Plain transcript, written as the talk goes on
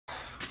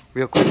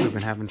real quick, we've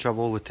been having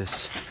trouble with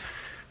this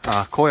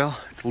coil.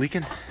 It's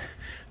leaking.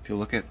 If you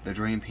look at the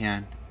drain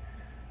pan,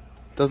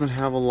 it doesn't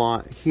have a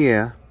lot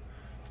here,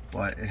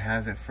 but it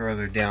has it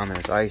further down.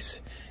 There's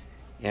ice,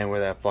 and where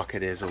that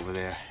bucket is over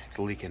there, it's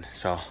leaking.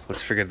 So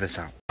let's figure this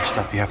out. First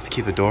up, you have to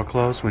keep the door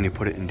closed when you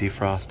put it in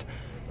defrost,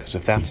 because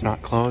if that's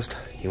not closed,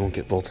 you won't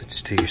get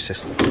voltage to your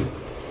system.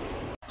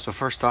 So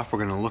first off, we're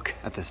going to look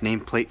at this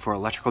nameplate for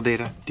electrical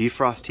data.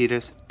 Defrost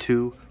heaters,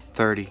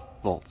 230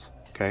 volts.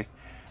 Okay,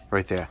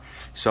 right there.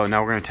 So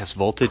now we're going to test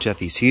voltage at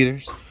these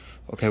heaters.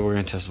 Okay, we're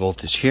going to test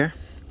voltage here.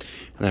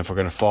 And then if we're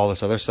going to follow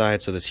this other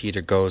side, so this heater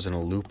goes in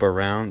a loop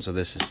around. So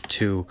this is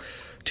two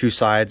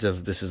sides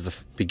of, this is the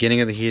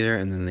beginning of the heater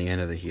and then the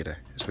end of the heater.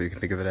 That's what you can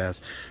think of it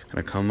as. I'm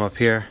going to come up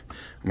here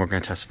and we're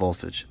going to test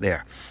voltage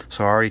there.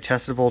 So I already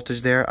tested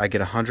voltage there. I get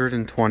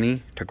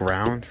 120 to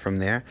ground from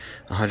there,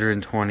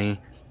 120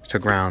 to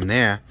ground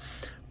there.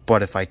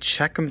 But if I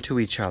check them to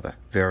each other,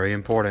 very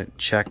important,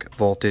 check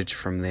voltage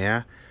from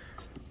there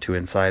to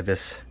inside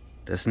this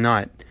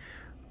nut,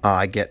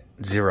 I get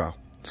 0.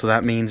 So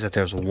that means that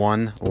there's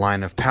one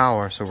line of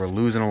power, so we're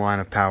losing a line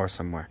of power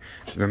somewhere.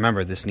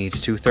 Remember, this needs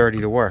 230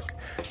 to work.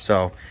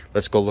 So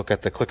let's go look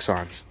at the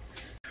click-ons.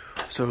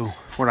 So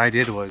what I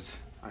did was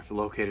I've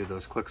located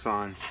those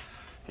click-ons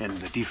and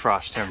the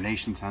defrost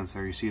termination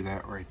sensor. You see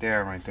that right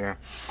there, right there.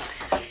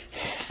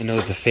 I know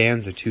that the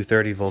fans are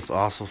 230 volts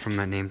also from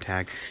that name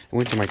tag. I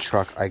went to my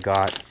truck, I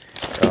got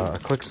a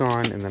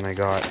click-on, and then I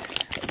got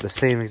the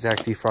same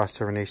exact defrost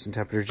termination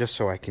temperature just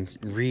so I can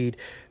read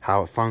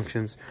how it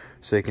functions.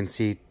 So you can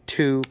see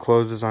 2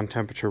 closes on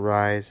temperature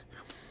rise,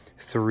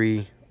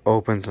 3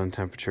 opens on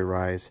temperature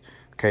rise.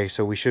 Okay,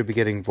 so we should be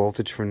getting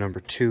voltage from number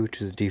 2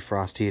 to the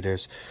defrost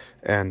heaters,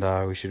 and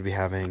we should be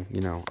having,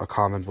 you know, a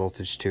common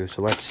voltage too.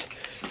 So let's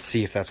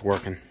see if that's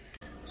working.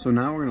 So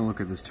now we're going to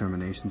look at this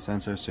termination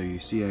sensor. So you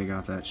see I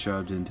got that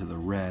shoved into the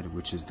red,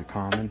 which is the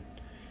common,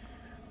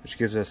 which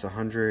gives us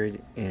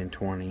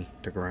 120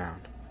 to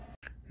ground.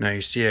 Now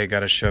you see I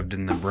got it shoved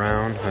in the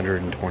brown,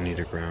 120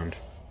 to ground.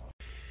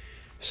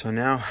 So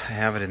now I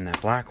have it in that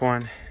black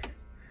one,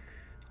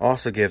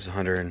 also gives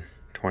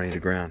 120 to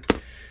ground.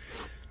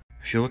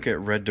 If you look at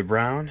red to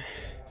brown,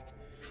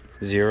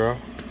 0.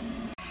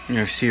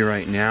 You see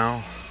right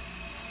now,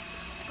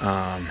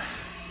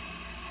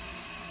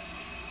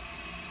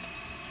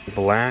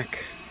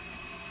 black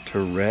to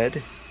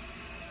red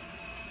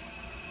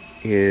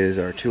is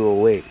our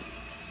 208.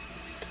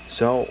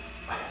 So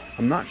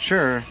I'm not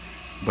sure,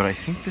 but I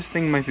think this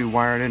thing might be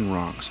wired in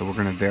wrong. So we're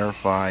going to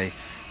verify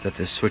that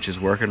this switch is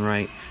working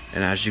right.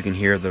 And as you can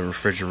hear, the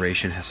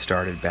refrigeration has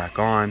started back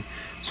on.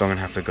 So I'm going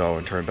to have to go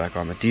and turn back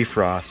on the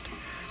defrost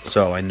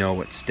so I know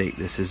what state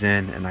this is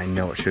in, and I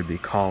know it should be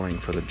calling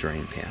for the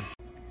drain pan.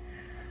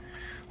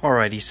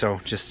 Alrighty, so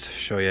just to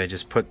show you, I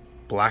just put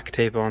black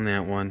tape on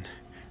that one,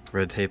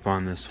 red tape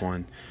on this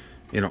one,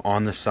 you know,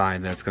 on the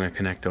side that's going to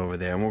connect over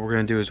there. And what we're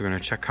going to do is we're going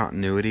to check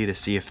continuity to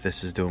see if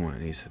this is doing what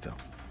it needs to do.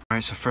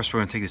 Alright, so first we're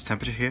going to take this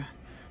temperature here.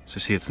 So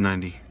see, it's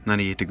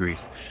 98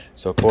 degrees.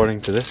 So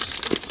according to this,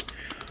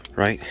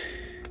 right,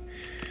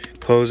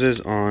 closes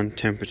on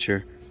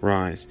temperature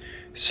rise.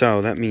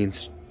 So that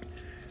means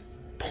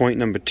point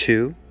number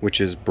 2, which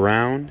is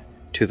brown,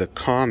 to the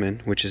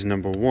common, which is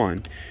number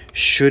 1,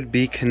 should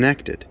be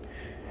connected,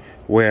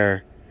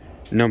 where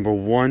number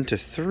 1 to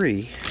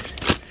 3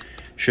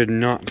 should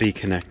not be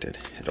connected.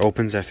 It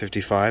opens at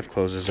 55,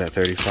 closes at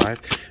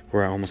 35.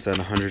 We're almost at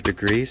 100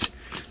 degrees.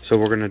 So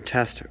we're going to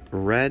test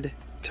red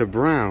to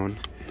brown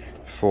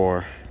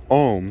for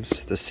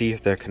ohms to see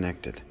if they're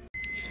connected.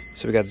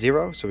 So we got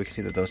 0, so we can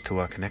see that those two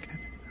are connected.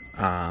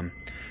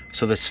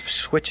 So this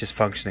switch is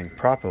functioning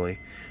properly.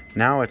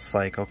 Now it's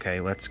like,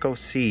 okay, let's go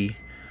see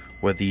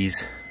where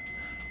these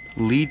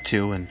lead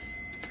to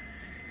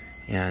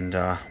and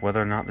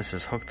whether or not this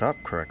is hooked up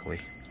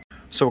correctly.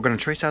 So we're going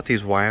to trace out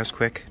these wires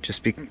quick.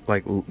 Just be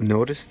like,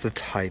 notice the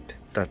type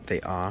that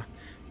they are.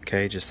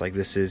 Okay, just like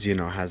this is, you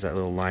know, has that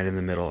little line in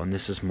the middle, and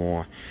this is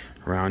more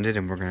rounded,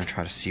 and we're going to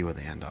try to see where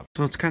they end up.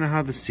 So it's kind of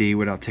hard to see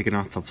without taking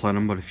off the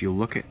plenum, but if you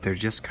look at, they're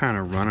just kind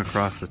of run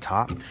across the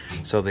top,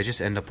 so they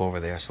just end up over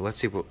there. So let's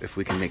see if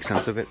we can make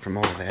sense of it from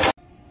over there.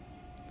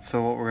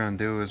 So what we're going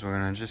to do is we're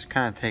going to just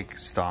kind of take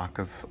stock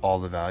of all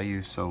the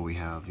values. So we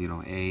have, you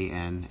know, A,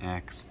 N,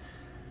 X,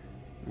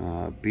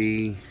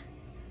 B,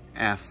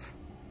 F,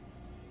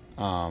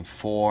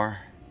 4,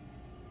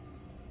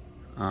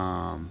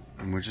 and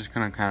we're just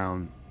going to kind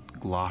of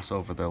gloss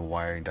over the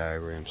wiring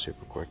diagram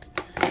super quick.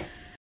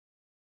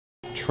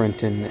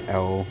 Trenton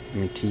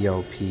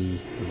TLP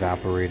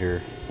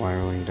evaporator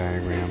wiring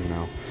diagram.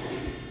 Now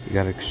you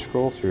got to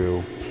scroll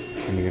through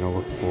and you're going to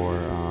look for,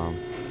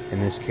 in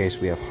this case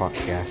we have hot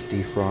gas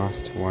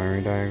defrost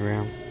wiring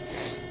diagram.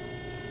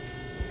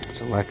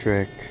 It's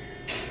electric,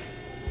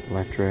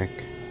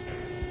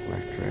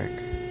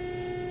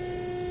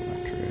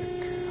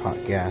 hot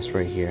gas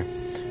right here.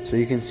 So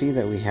you can see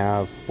that we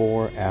have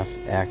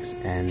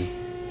 4FXN,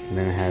 and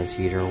then it has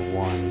heater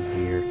 1,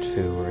 heater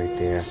 2 right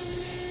there.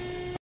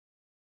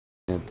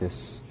 At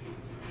this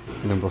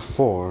number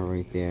 4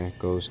 right there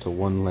goes to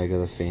one leg of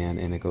the fan,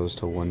 and it goes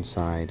to one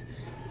side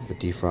of the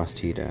defrost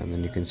heater. And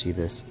then you can see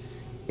this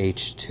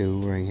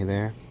H2 right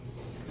there.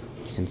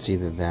 You can see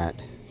that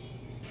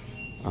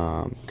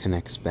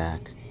connects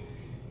back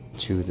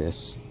to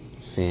this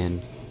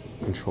fan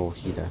control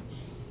heater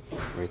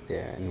right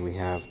there. And we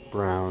have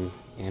brown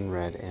and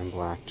red and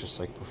black just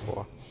like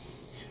before.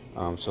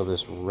 So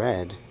this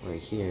red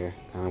right here,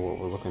 kind of what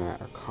we're looking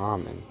at, are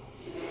common,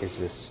 is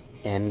this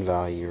N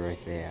value right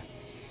there.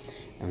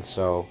 And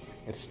so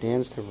it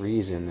stands to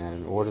reason that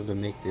in order to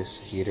make this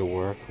heater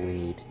work, we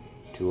need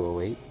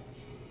 208.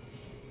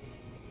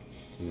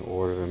 In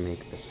order to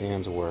make the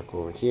fans work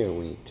over here,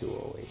 we need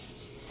 208,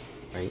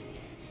 right?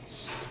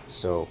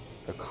 So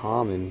the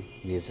common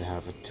needs to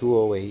have a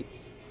 208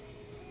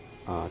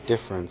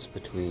 difference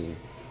between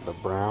the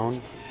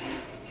brown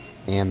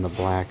and the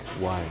black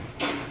wire.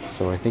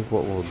 So I think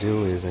what we'll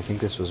do is, I think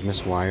this was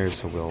miswired,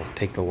 so we'll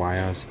take the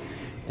wires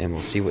and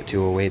we'll see what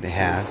 208 it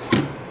has.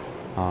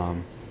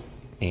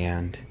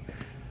 And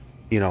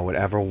you know,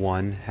 whatever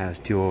one has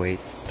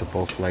 208s to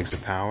both legs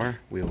of power,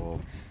 we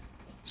will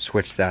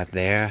switch that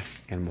there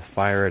and we'll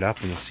fire it up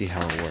and we'll see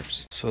how it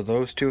works. So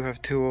those two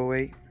have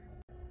 208.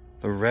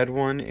 The red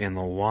one and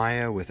the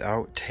wire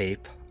without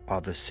tape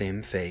are the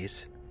same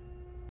phase.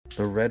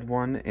 The red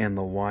one and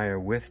the wire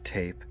with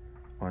tape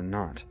are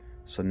not.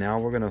 So now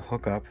we're going to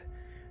hook up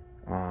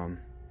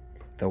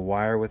the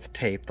wire with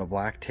tape, the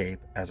black tape,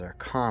 as our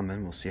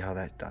common. We'll see how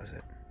that does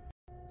it.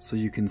 So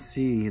you can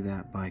see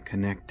that by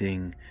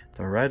connecting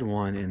the red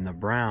one and the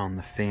brown,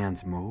 the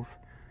fans move.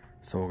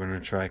 So we're going to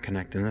try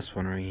connecting this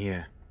one right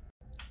here.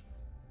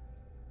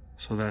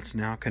 So that's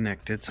now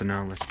connected. So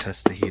now let's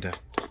test the heater.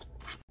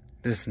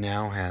 This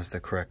now has the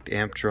correct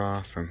amp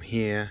draw from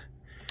here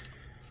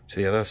to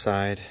the other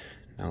side.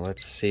 Now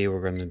let's see,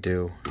 we're going to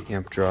do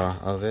amp draw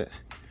of it.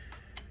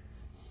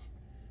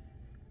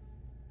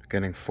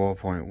 Getting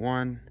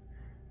 4.1.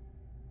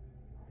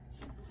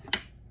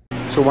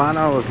 So while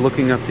I was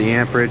looking up the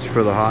amperage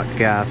for the hot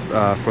gas,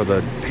 for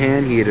the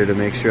pan heater, to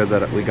make sure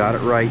that we got it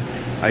right,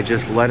 I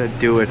just let it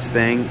do its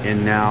thing,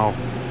 and now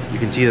you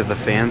can see that the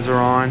fans are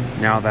on,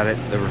 now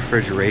that the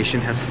refrigeration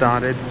has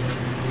started.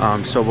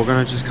 So we're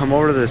going to just come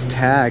over to this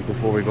tag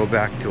before we go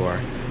back to our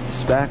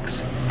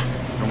specs,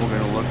 and we're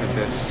going to look at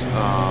this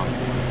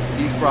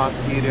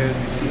defrost heater.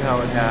 You see how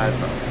it has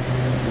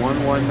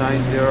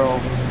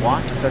 1190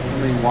 watts? That's how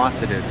many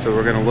watts it is. So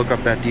we're going to look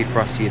up that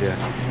defrost heater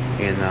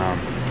in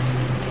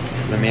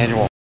the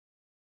manual.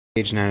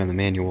 Page 9 of the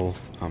manual,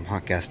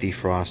 hot gas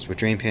defrost with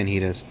drain pan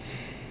heaters.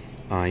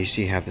 You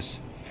see you have this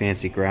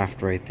fancy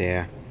graph right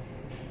there.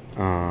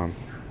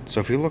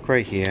 So if you look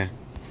right here,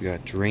 you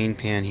got drain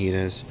pan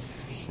heaters.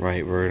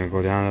 Right, we're going to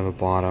go down to the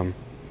bottom,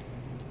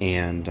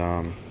 and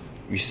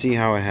you see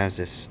how it has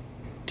this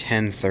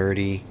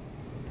 1030.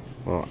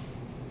 Well,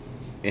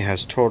 it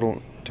has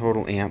total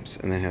amps,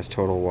 and then it has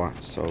total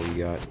watts. So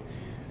you got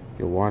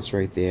your watts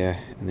right there,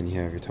 and then you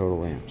have your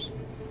total amps.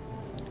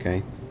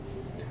 Okay,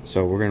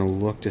 so we're going to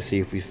look to see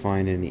if we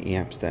find any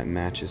amps that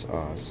matches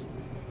ours.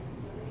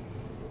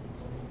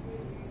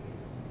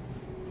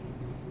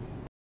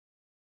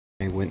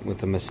 I went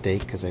with a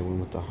mistake because I went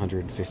with the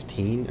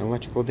 115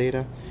 electrical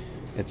data.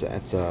 It's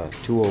a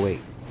 208.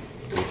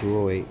 Okay,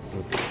 208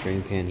 with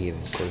drain pan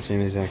heaters. So the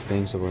same exact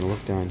thing. So we're going to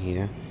look down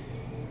here,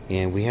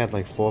 and we had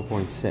like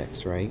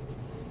 4.6, right?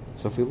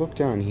 So if we look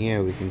down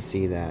here, we can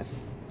see that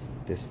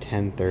this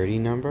 1030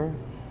 number,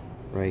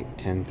 right?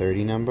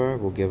 1030 number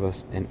will give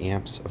us an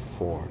amps of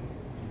 4,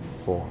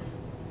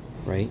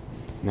 right?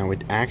 Now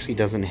it actually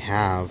doesn't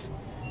have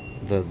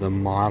the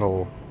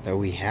model that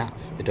we have.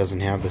 It doesn't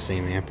have the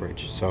same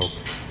amperage. So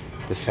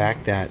the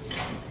fact that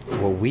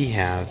what we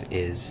have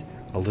is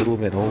a little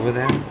bit over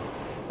that,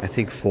 I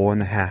think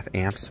 4.5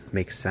 amps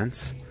makes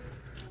sense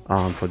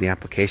for the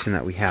application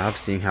that we have,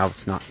 seeing how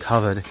it's not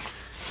covered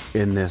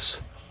in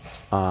this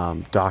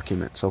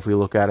document. So if we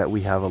look at it,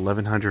 we have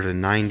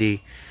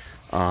 1190,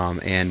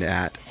 and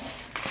at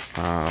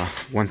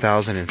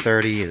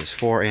 1030 it is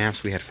 4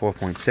 amps. We had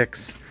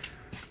 4.6.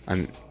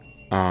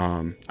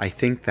 I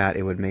think that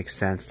it would make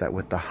sense that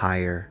with the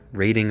higher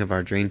rating of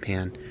our drain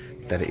pan,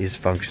 that it is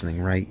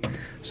functioning right.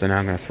 So now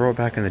I'm going to throw it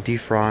back in the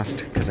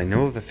defrost because I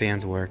know the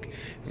fans work.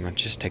 I'm going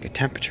to just take a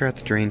temperature at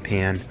the drain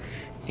pan,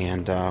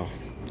 and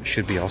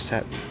should be all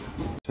set.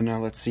 So now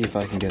let's see if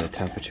I can get a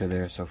temperature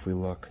there. So if we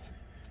look,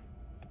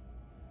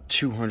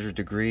 200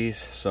 degrees,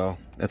 so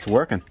it's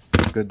working.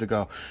 Good to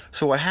go.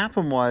 So what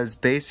happened was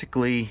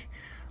basically,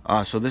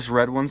 so this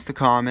red one's the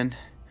common,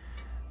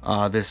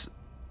 this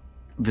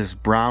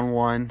brown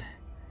one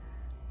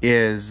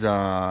is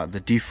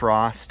the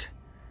defrost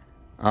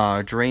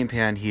drain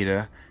pan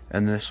heater,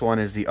 and this one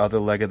is the other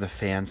leg of the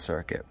fan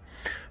circuit.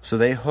 So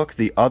they hook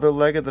the other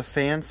leg of the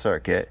fan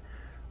circuit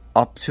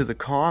up to the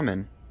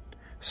common,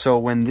 so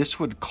when this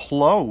would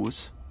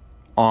close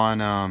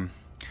on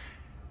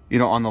you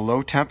know, on the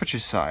low temperature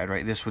side,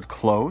 right, this would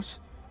close,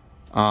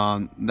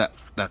 that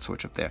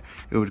switch up there,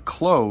 it would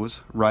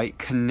close, right,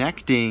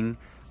 connecting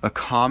a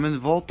common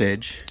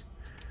voltage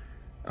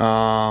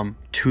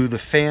to the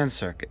fan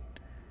circuit.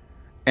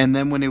 and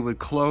then when it would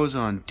close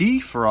on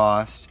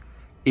defrost,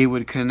 it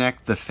would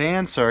connect the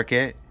fan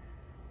circuit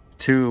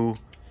to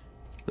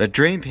the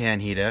drain pan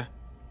heater,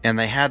 and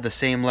they had the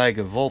same leg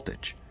of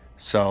voltage,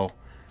 so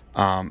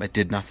it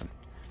did nothing.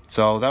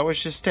 So that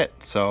was just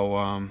it.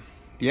 So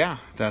yeah,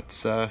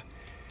 that's I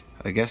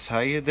guess how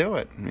you do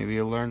it. Maybe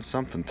you learned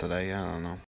something today. I don't know.